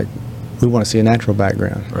comments like, we want to see a natural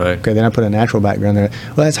background. Right. Okay, then I put a natural background there.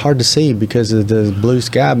 Well, that's hard to see because of the blue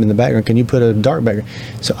sky in the background. Can you put a dark background?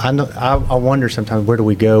 So I wonder sometimes, where do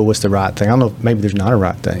we go? What's the right thing? I don't know. Maybe there's not a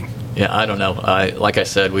right thing. Yeah, I don't know. Like I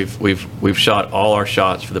said, we've shot all our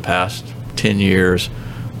shots for the past 10 years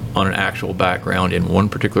on an actual background in one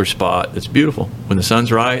particular spot that's beautiful. When the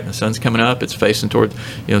sun's right and the sun's coming up, it's facing toward,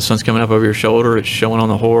 the sun's coming up over your shoulder, it's showing on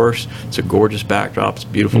the horse, it's a gorgeous backdrop, it's a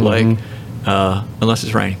beautiful lake, unless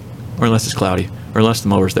it's raining, or unless it's cloudy, or unless the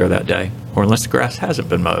mower's there that day, or unless the grass hasn't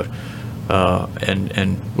been mowed.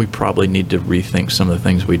 And we probably need to rethink some of the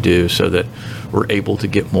things we do so that we're able to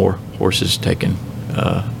get more horses taken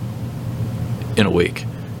in a week.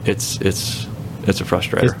 It's a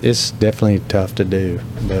frustrator. It's definitely tough to do,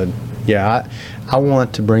 but yeah, I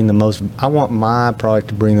want to bring I want my product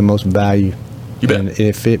to bring the most value. You bet. And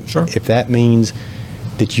if that means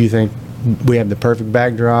that you think we have the perfect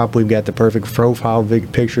backdrop, we've got the perfect profile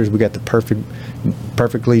pictures, we got the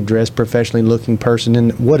perfectly dressed, professionally looking person,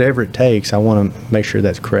 and whatever it takes, I want to make sure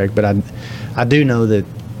that's correct. But I do know that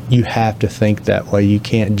you have to think that way. You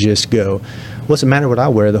can't just go, what's the matter what I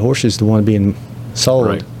wear? The horse is the one being sold.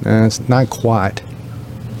 Right. It's not quite.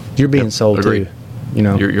 You're being sold agreed. too.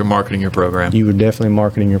 You're marketing your program. You were definitely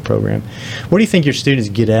marketing your program. What do you think your students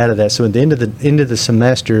get out of that? So at the end of the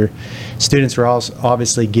semester, students are also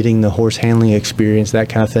obviously getting the horse handling experience, that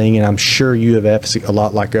kind of thing. And I'm sure you have a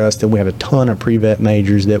lot like us, that we have a ton of pre-vet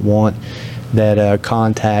majors that want that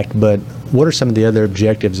contact. But what are some of the other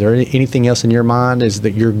objectives? Is there anything else in your mind? Is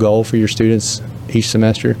that your goal for your students each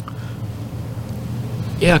semester?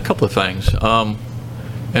 Yeah, a couple of things.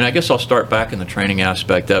 And I guess I'll start back in the training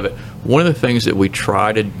aspect of it. One of the things that we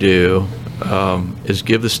try to do is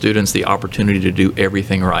give the students the opportunity to do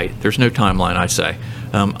everything right. There's no timeline, I say.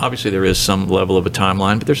 Obviously, there is some level of a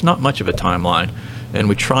timeline, but there's not much of a timeline. And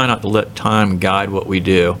we try not to let time guide what we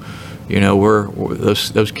do.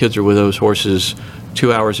 Those kids are with those horses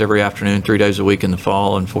 2 hours every afternoon, 3 days a week in the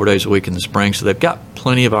fall, and 4 days a week in the spring. So they've got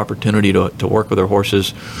plenty of opportunity to work with their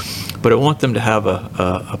horses. But I want them to have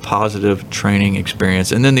a positive training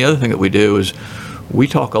experience. And then the other thing that we do is we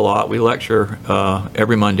talk a lot. We lecture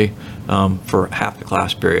every Monday for half the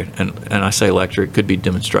class period. And I say lecture, it could be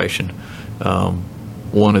demonstration,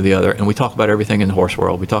 one or the other. And we talk about everything in the horse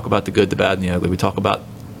world. We talk about the good, the bad, and the ugly. We talk about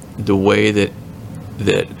the way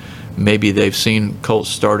that maybe they've seen colts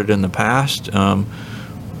started in the past.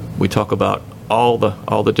 We talk about all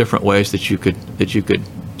the different ways that you could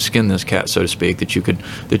skin this cat, so to speak, that you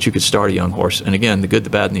could start a young horse. And again, the good, the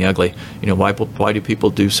bad, and the ugly. Why do people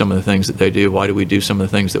do some of the things that they do? Why do we do some of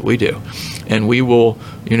the things that we do? And we will,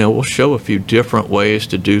 we'll show a few different ways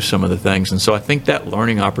to do some of the things. And so I think that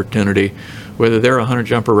learning opportunity, whether they're a hunter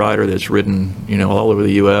jumper rider that's ridden, all over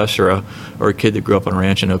the U.S. or a kid that grew up on a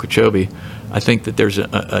ranch in Okeechobee, I think that there's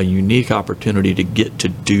a unique opportunity to get to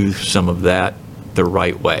do some of that the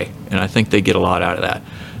right way. And I think they get a lot out of that.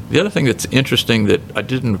 The other thing that's interesting that I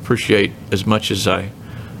didn't appreciate as much as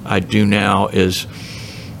I do now is,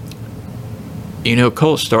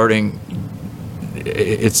 colt starting,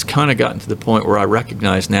 it's kind of gotten to the point where I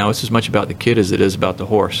recognize now it's as much about the kid as it is about the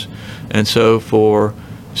horse. And so for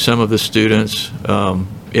some of the students,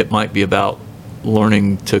 it might be about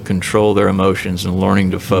learning to control their emotions and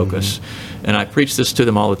learning to focus. Mm-hmm. And I preach this to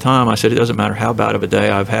them all the time. I said, it doesn't matter how bad of a day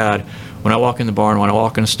I've had. When I walk in the barn, when I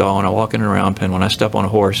walk in a stall, when I walk in a round pen, when I step on a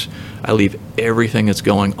horse, I leave everything that's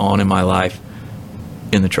going on in my life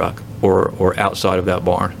in the truck or outside of that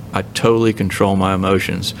barn. I totally control my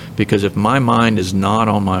emotions, because if my mind is not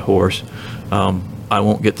on my horse, I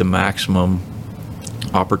won't get the maximum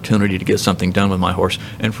opportunity to get something done with my horse.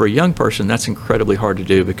 And for a young person, that's incredibly hard to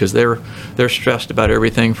do, because they're stressed about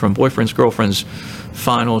everything from boyfriends, girlfriends,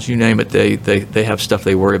 finals, you name it. They have stuff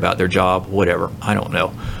they worry about, their job, whatever, I don't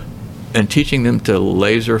know. And teaching them to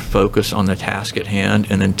laser focus on the task at hand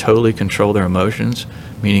and then totally control their emotions,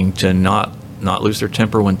 meaning to not lose their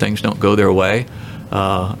temper when things don't go their way,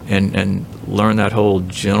 and learn that whole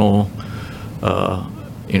gentle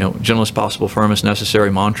as possible, firm as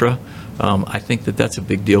necessary mantra. I think that's a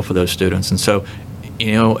big deal for those students. And so,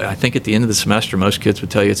 I think at the end of the semester, most kids would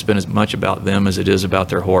tell you it's been as much about them as it is about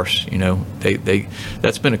their horse.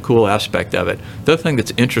 That's been a cool aspect of it. The other thing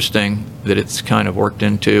that's interesting that it's kind of worked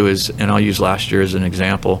into is, and I'll use last year as an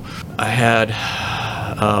example, I had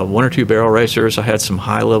one or two barrel racers. I had some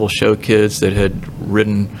high-level show kids that had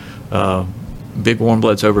ridden big warm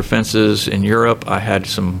bloods over fences in Europe. I had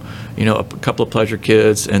some, a couple of pleasure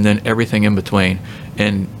kids, and then everything in between.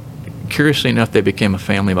 And curiously enough, they became a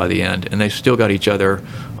family by the end, and they still got each other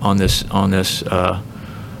on this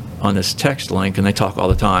text link, and they talk all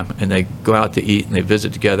the time, and they go out to eat and they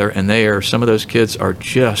visit together, and some of those kids are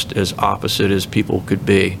just as opposite as people could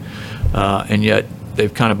be, and yet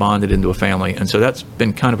they've kind of bonded into a family. And so that's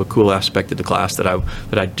been kind of a cool aspect of the class that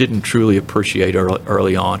I didn't truly appreciate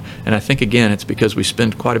early on. And I think, again, it's because we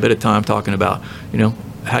spend quite a bit of time talking about,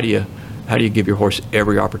 how do you give your horse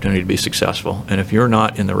every opportunity to be successful? And if you're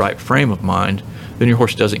not in the right frame of mind, then your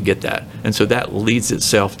horse doesn't get that. And so that leads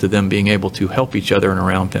itself to them being able to help each other in a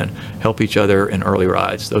round pen, help each other in early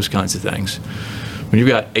rides, those kinds of things. When you've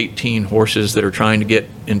got 18 horses that are trying to get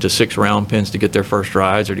into 6 round pens to get their first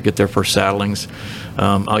rides or to get their first saddlings,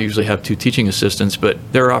 I'll usually have 2 teaching assistants, but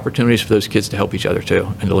there are opportunities for those kids to help each other too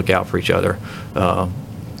and to look out for each other. And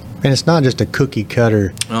it's not just a cookie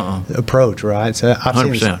cutter approach, right? So I've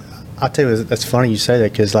 100%. I'll tell you, that's funny you say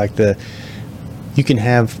that, because you can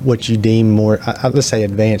have what you deem more, let's say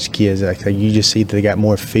advanced kids, like you just see that they got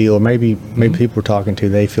more feel, or maybe people we're talking to,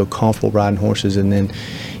 they feel comfortable riding horses, and then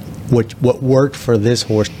what worked for this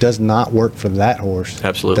horse does not work for that horse.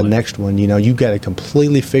 Absolutely. The next one, you got to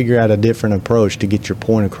completely figure out a different approach to get your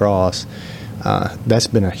point across. That's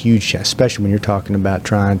been a huge challenge, especially when you're talking about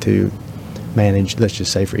trying to manage, let's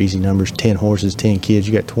just say for easy numbers, 10 horses, 10 kids.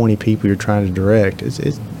 You got 20 people you're trying to direct.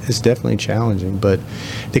 It's definitely challenging, but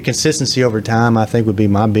the consistency over time, I think, would be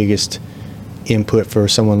my biggest input for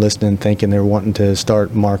someone listening, thinking they're wanting to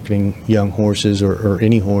start marketing young horses or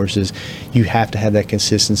any horses. You have to have that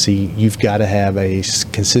consistency. You've got to have a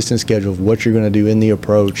consistent schedule of what you're going to do in the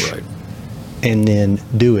approach, right, and then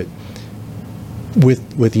do it.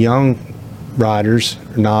 With young riders,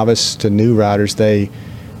 novice to new riders, they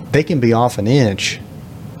can be off an inch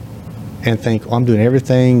and think, I'm doing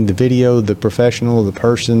everything, the video, the professional, the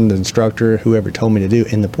person, the instructor, whoever told me to do,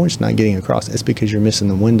 and the point's not getting across. It's because you're missing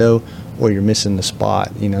the window or you're missing the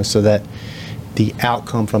spot, so that the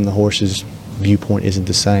outcome from the horse's viewpoint isn't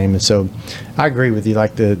the same. And so I agree with you,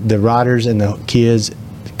 like the riders and the kids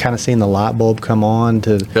kind of seeing the light bulb come on.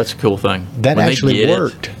 That's a cool thing. That when actually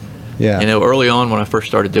worked. Yeah. Early on when I first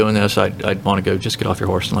started doing this, I'd want to go, just get off your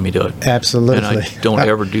horse and let me do it. Absolutely. And I don't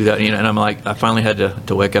ever do that. And I'm like, I finally had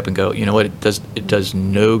to wake up and go, you know what? It does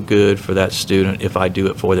no good for that student if I do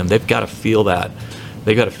it for them. They've got to feel that.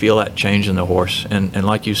 They've got to feel that change in the horse. And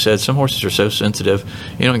like you said, some horses are so sensitive.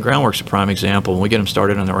 And Groundwork's a prime example. When we get them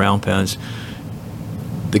started on the round pens,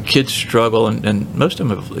 the kids struggle, and most of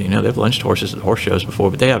them have, they've lunched horses at horse shows before,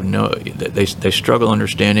 but they struggle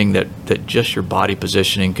understanding that just your body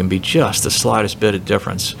positioning can be just the slightest bit of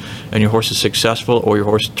difference, and your horse is successful, or your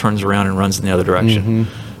horse turns around and runs in the other direction.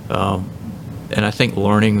 Mm-hmm. And I think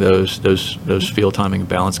learning those field timing and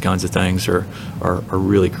balance kinds of things are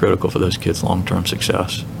really critical for those kids' long-term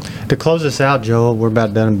success. To close this out, Joel, we're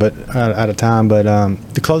about done, but out of time. But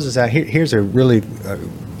to close this out, here's a really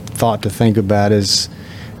thought to think about is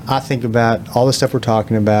I think about all the stuff we're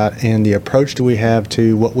talking about and the approach that we have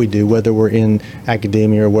to what we do, whether we're in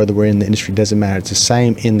academia or whether we're in the industry, doesn't matter. It's the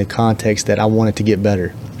same in the context that I want it to get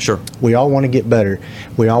better. Sure. We all want to get better.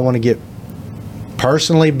 We all want to get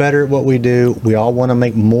personally better at what we do. We all want to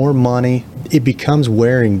make more money. It becomes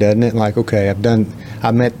wearing, doesn't it? Like, okay,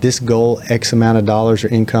 I met this goal, X amount of dollars or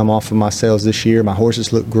income off of my sales this year. My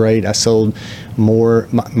horses look great. I sold more.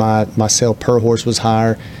 My sale per horse was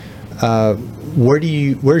higher.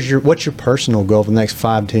 What's your personal goal for the next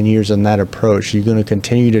 5-10 years in that approach? Are you going to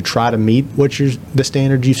continue to try to meet the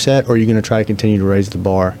standards you've set, or are you going to try to continue to raise the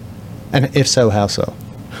bar? And if so, how so?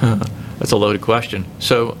 That's a loaded question.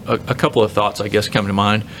 So a couple of thoughts, I guess, come to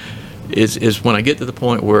mind is when I get to the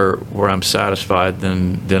point where I'm satisfied,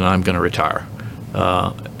 then I'm going to retire.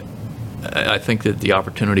 I think that the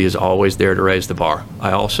opportunity is always there to raise the bar.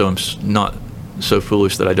 I also am not so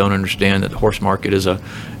foolish that I don't understand that the horse market is a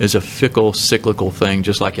fickle, cyclical thing,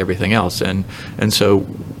 just like everything else. And so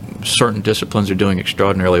certain disciplines are doing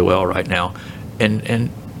extraordinarily well right now,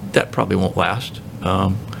 and that probably won't last.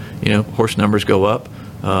 Horse numbers go up.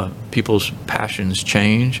 People's passions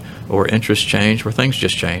change or interests change or things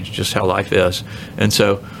just change, just how life is. And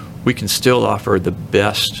so we can still offer the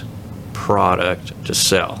best product to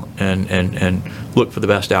sell and look for the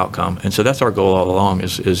best outcome. And so that's our goal all along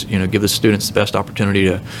is give the students the best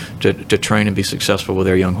opportunity to train and be successful with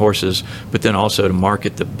their young horses, but then also to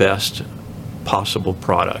market the best possible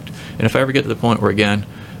product. And if I ever get to the point where, again,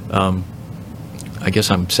 I guess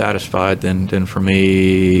I'm satisfied, then for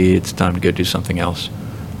me it's time to go do something else.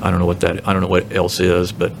 I don't know what else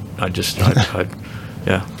is, but I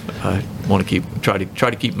want to try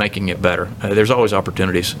to keep making it better. There's always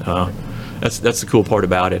opportunities. That's the cool part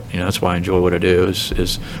about it. That's why I enjoy what I do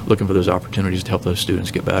is looking for those opportunities to help those students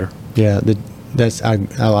get better. Yeah,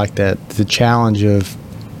 I like that. The challenge of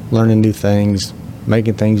learning new things,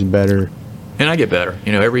 making things better. And I get better.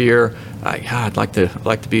 Every year I'd like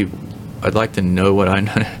to know what I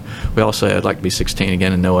know. We all say I'd like to be 16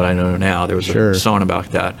 again and know what I know now. There was a song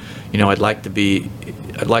about that. I'd like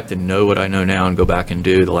to know what I know now and go back and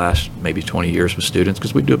do the last maybe 20 years with students,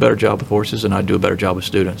 because we do a better job with horses and I do a better job with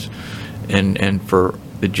students. And for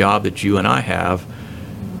the job that you and I have,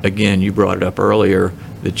 again, you brought it up earlier,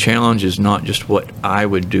 the challenge is not just what I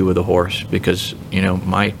would do with a horse, because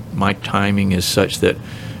my timing is such that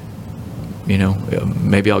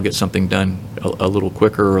maybe I'll get something done a little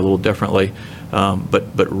quicker or a little differently.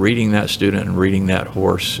 But reading that student and reading that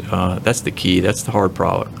horse, that's the key. That's the hard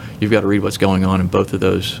problem. You've got to read what's going on in both of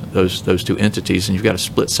those two entities, and you've got a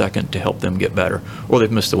split second to help them get better, or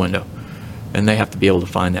they've missed the window, and they have to be able to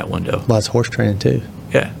find that window. Well, that's horse training too.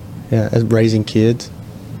 Yeah. Yeah, raising kids.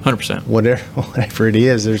 100%. Whatever it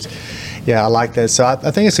is, I like that. So I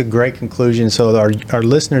think it's a great conclusion. So our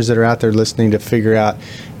listeners that are out there listening to figure out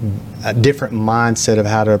a different mindset of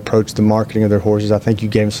how to approach the marketing of their horses, I think you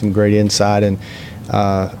gave them some great insight. And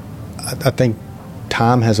I think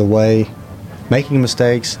time has a way, making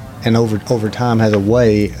mistakes, and over time has a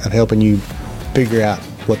way of helping you figure out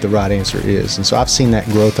what the right answer is. And so I've seen that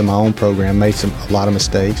growth in my own program, made a lot of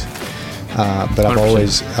mistakes. But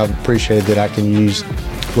I've appreciated that I can use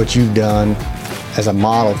what you've done as a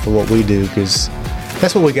model for what we do, because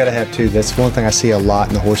that's what we got to have too. That's one thing I see a lot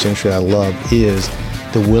in the horse industry that I love, is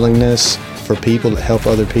the willingness for people to help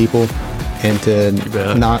other people and to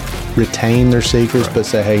not retain their secrets, but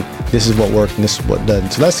say, hey, this is what worked and this is what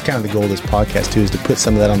doesn't. So that's kind of the goal of this podcast too, is to put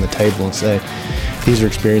some of that on the table and say, these are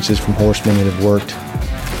experiences from horsemen that have worked.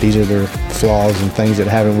 These are their flaws and things that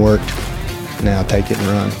haven't worked. Now take it and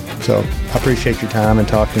run. So I appreciate your time and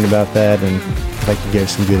talking about that, and I think you gave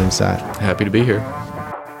some good insight. Happy to be here.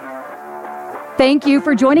 Thank you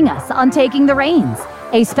for joining us on Taking the Reins.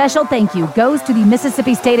 A special thank you goes to the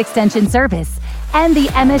Mississippi State Extension Service and the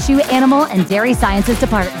MSU Animal and Dairy Sciences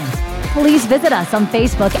Department. Please visit us on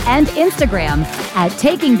Facebook and Instagram at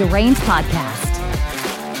Taking the Reins Podcast.